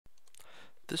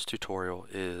This tutorial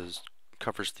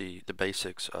covers the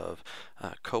basics of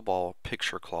COBOL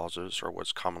picture clauses, or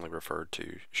what's commonly referred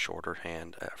to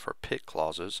shorthand for PIC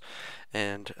clauses.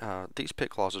 And these PIC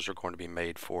clauses are going to be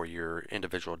made for your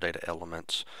individual data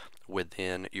elements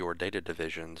within your data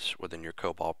divisions within your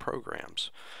COBOL programs.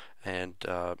 And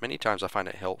many times I find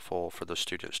it helpful for the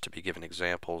students to be given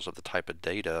examples of the type of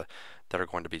data that are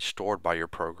going to be stored by your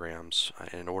programs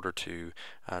in order to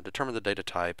determine the data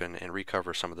type and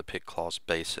recover some of the PIC clause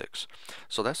basics.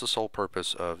 So that's the sole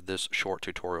purpose of this short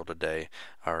tutorial today,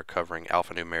 covering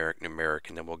alphanumeric, numeric,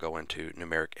 and then we'll go into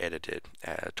numeric edited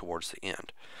towards the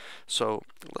end. So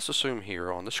let's assume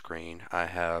here on the screen I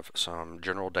have some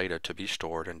general data to be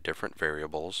stored in different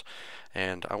variables,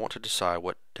 and I want to decide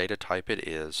what data type it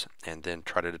is and then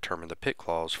try to determine the PIC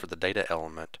clause for the data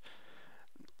element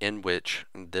in which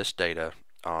this data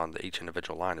on each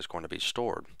individual line is going to be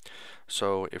stored.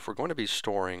 So if we're going to be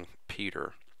storing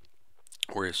Peter,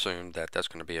 we assume that that's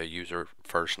going to be a user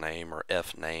first name or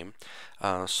F name.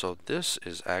 So this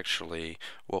is actually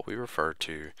what we refer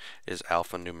to as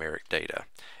alphanumeric data.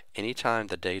 Anytime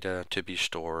the data to be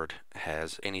stored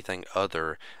has anything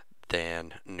other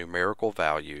than numerical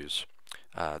values,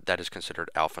 that is considered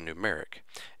alphanumeric,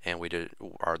 and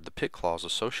the PIC clause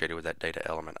associated with that data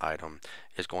element item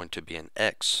is going to be an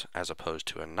X as opposed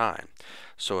to a 9.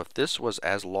 So if this was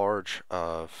as large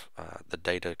of the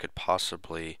data could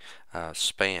possibly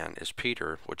span as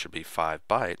Peter, which would be 5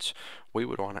 bytes, we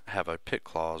would want to have a PIC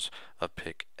clause of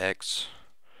PIC X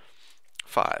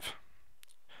 5.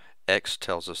 X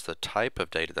tells us the type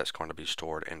of data that's going to be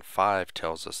stored, and 5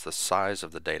 tells us the size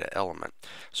of the data element.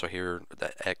 So here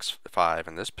the X5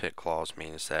 in this PIC clause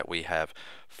means that we have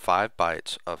 5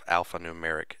 bytes of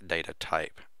alphanumeric data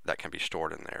type that can be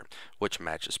stored in there, which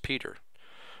matches Peter.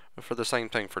 For the same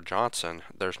thing for Johnson,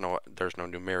 there's no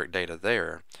numeric data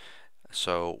there,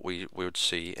 so we would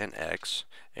see an X,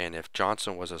 and if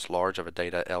Johnson was as large of a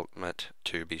data element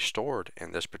to be stored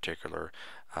in this particular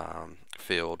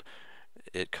field,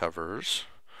 it covers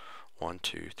 1,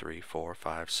 2, 3, 4,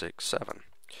 5, 6, 7.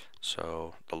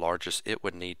 So the largest it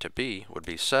would need to be would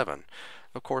be 7.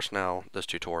 Of course, now this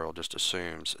tutorial just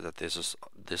assumes that this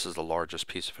is the largest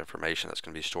piece of information that's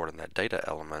going to be stored in that data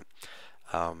element.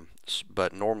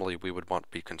 But normally we would want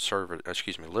to be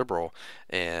liberal,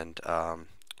 and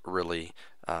really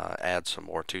add some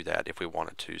more to that if we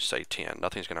wanted to say 10.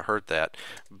 Nothing's going to hurt that,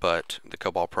 but the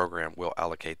COBOL program will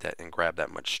allocate that and grab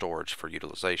that much storage for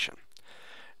utilization.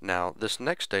 Now this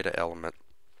next data element,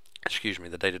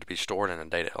 the data to be stored in a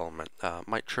data element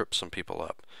might trip some people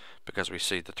up, because we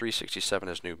see the 367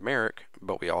 is numeric,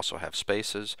 but we also have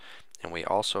spaces, and we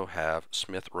also have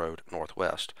Smith Road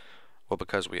Northwest. Well,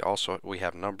 because we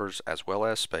have numbers as well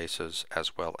as spaces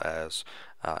as well as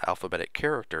alphabetic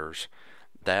characters,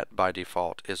 that by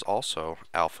default is also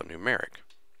alphanumeric.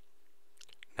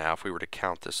 Now if we were to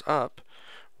count this up,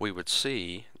 we would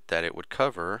see that it would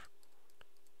cover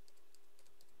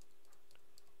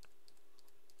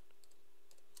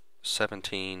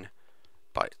 17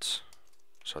 bytes.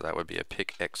 So that would be a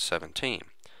PIC X17.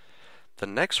 The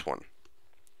next one,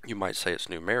 you might say it's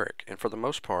numeric, and for the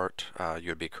most part you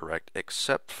would be correct,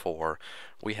 except for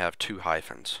we have 2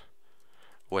 hyphens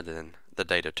within the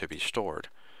data to be stored.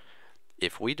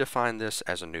 If we define this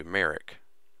as a numeric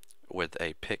with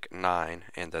a PIC 9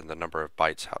 and then the number of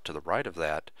bytes out to the right of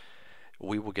that,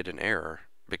 we will get an error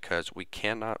because we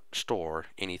cannot store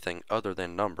anything other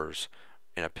than numbers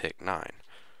in a PIC 9.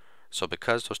 So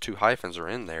because those 2 hyphens are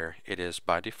in there, it is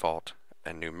by default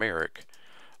a numeric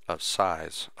of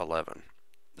size 11.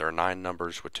 There are 9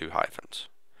 numbers with 2 hyphens.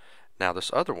 Now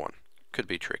this other one could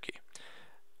be tricky.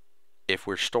 If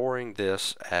we're storing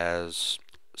this as,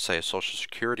 say, a social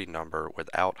security number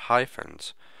without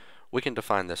hyphens, we can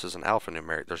define this as an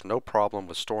alphanumeric. There's no problem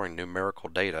with storing numerical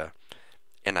data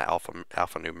in an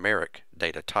alphanumeric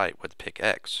data type with PIC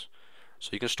X. So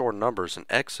you can store numbers in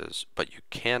X's, but you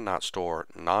cannot store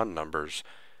non-numbers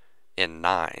in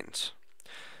 9s.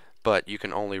 But you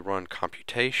can only run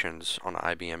computations on an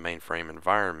IBM mainframe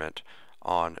environment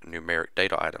on numeric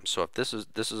data items. So if this is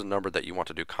a number that you want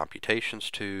to do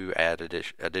computations to, add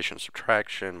addition,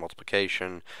 subtraction,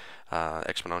 multiplication,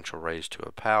 exponential raised to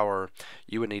a power,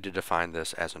 you would need to define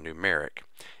this as a numeric.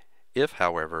 If,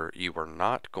 however, you were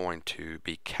not going to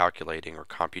be calculating or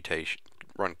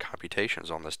run computations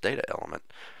on this data element,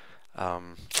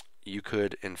 you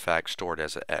could in fact store it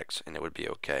as an X and it would be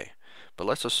okay. But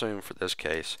let's assume for this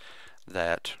case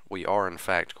that we are in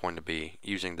fact going to be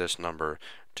using this number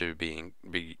to be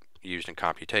used in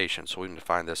computation. So we can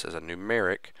define this as a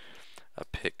numeric, a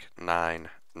PIC 9,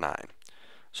 9.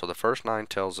 So the first 9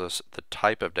 tells us the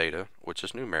type of data, which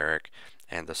is numeric,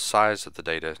 and the size of the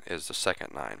data is the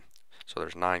second 9. So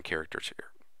there's 9 characters here.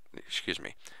 Excuse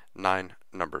me, 9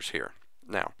 numbers here.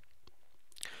 Now,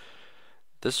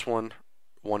 this one,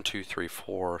 1, 2, 3,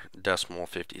 4 decimal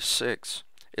 56,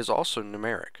 is also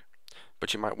numeric.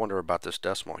 But you might wonder about this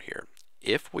decimal here.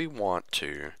 If we want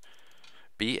to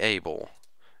be able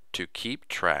to keep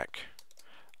track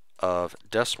of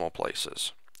decimal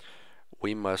places,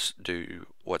 we must do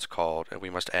what's called, and we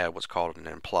must add what's called an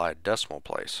implied decimal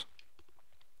place.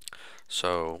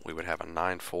 So we would have a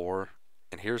 9-4,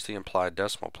 and here's the implied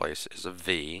decimal place is a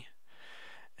V,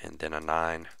 and then a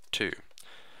 9-2.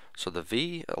 So the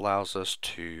V allows us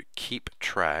to keep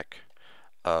track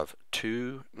of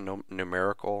 2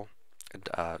 numerical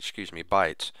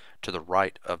bytes to the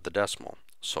right of the decimal.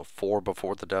 So 4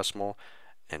 before the decimal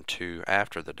and 2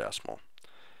 after the decimal.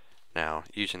 Now,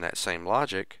 using that same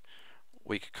logic,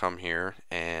 we could come here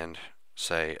and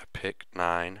say a PIC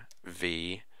 9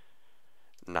 V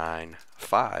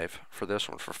 9-5 for this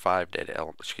one, for 5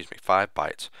 5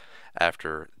 bytes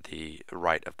after the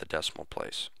right of the decimal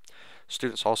place.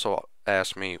 Students also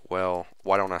ask me, well,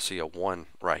 why don't I see a 1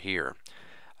 right here?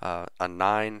 A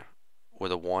 9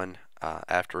 with a 1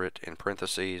 after it in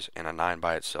parentheses and a 9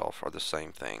 by itself are the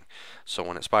same thing. So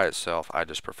when it's by itself, I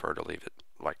just prefer to leave it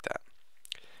like that.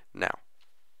 Now,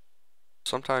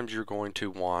 sometimes you're going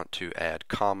to want to add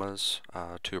commas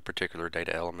to a particular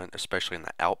data element, especially in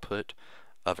the output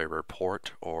of a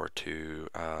report or to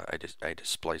a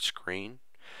display screen.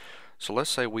 So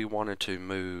let's say we wanted to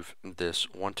move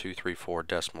this 1, 2, 3, 4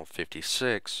 decimal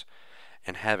 56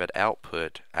 and have it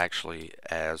output actually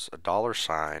as a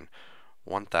 $sign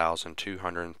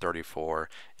 1,234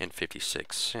 and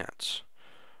 56 cents.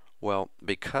 Well,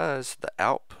 because the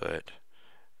output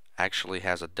actually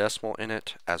has a decimal in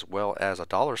it as well as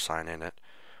a $sign in it,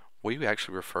 we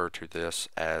actually refer to this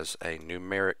as a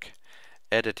numeric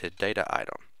edited data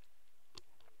item.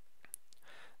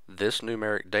 This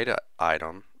numeric data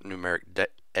item,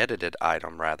 edited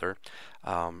item rather,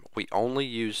 we only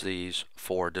use these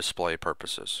for display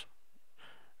purposes.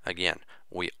 Again,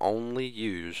 we only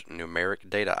use numeric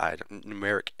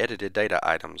edited data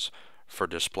items for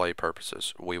display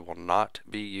purposes. We will not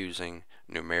be using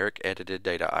numeric edited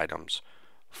data items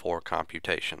for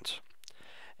computations.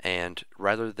 And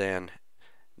rather than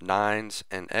 9s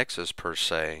and X's per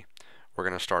se, we're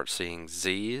going to start seeing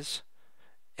Z's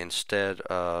instead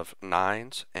of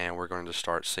 9s, and we're going to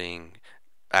start seeing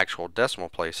actual decimal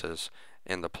places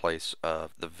in the place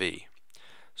of the V.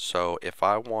 So if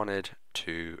I wanted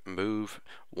to move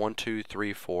 1, 2,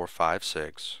 3, 4, 5,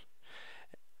 6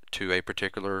 to a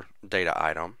particular data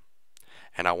item,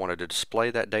 and I wanted to display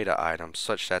that data item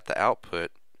such that the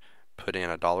output put in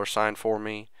a $sign for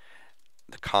me,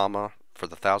 the comma for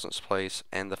the thousandths place,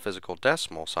 and the physical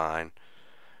decimal sign,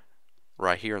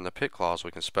 right here in the PIC clause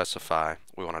we can specify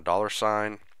we want a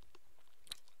 $sign,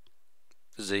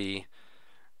 Z,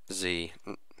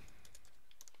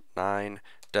 9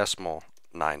 decimal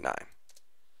 99.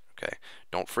 Okay,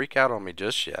 don't freak out on me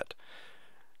just yet.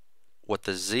 What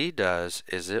the Z does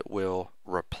is it will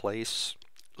replace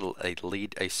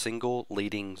a single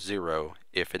leading 0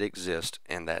 if it exists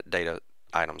in that data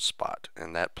item spot,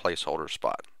 in that placeholder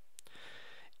spot.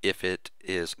 If it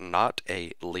is not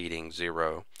a leading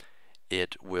 0,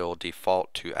 it will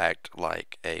default to act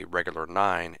like a regular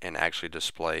 9 and actually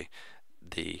display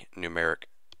the numeric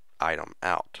item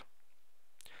out.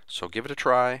 So give it a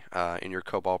try in your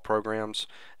COBOL programs,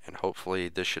 and hopefully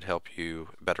this should help you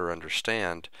better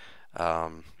understand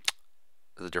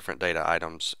the different data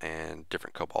items and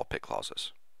different COBOL PIC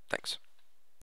clauses. Thanks.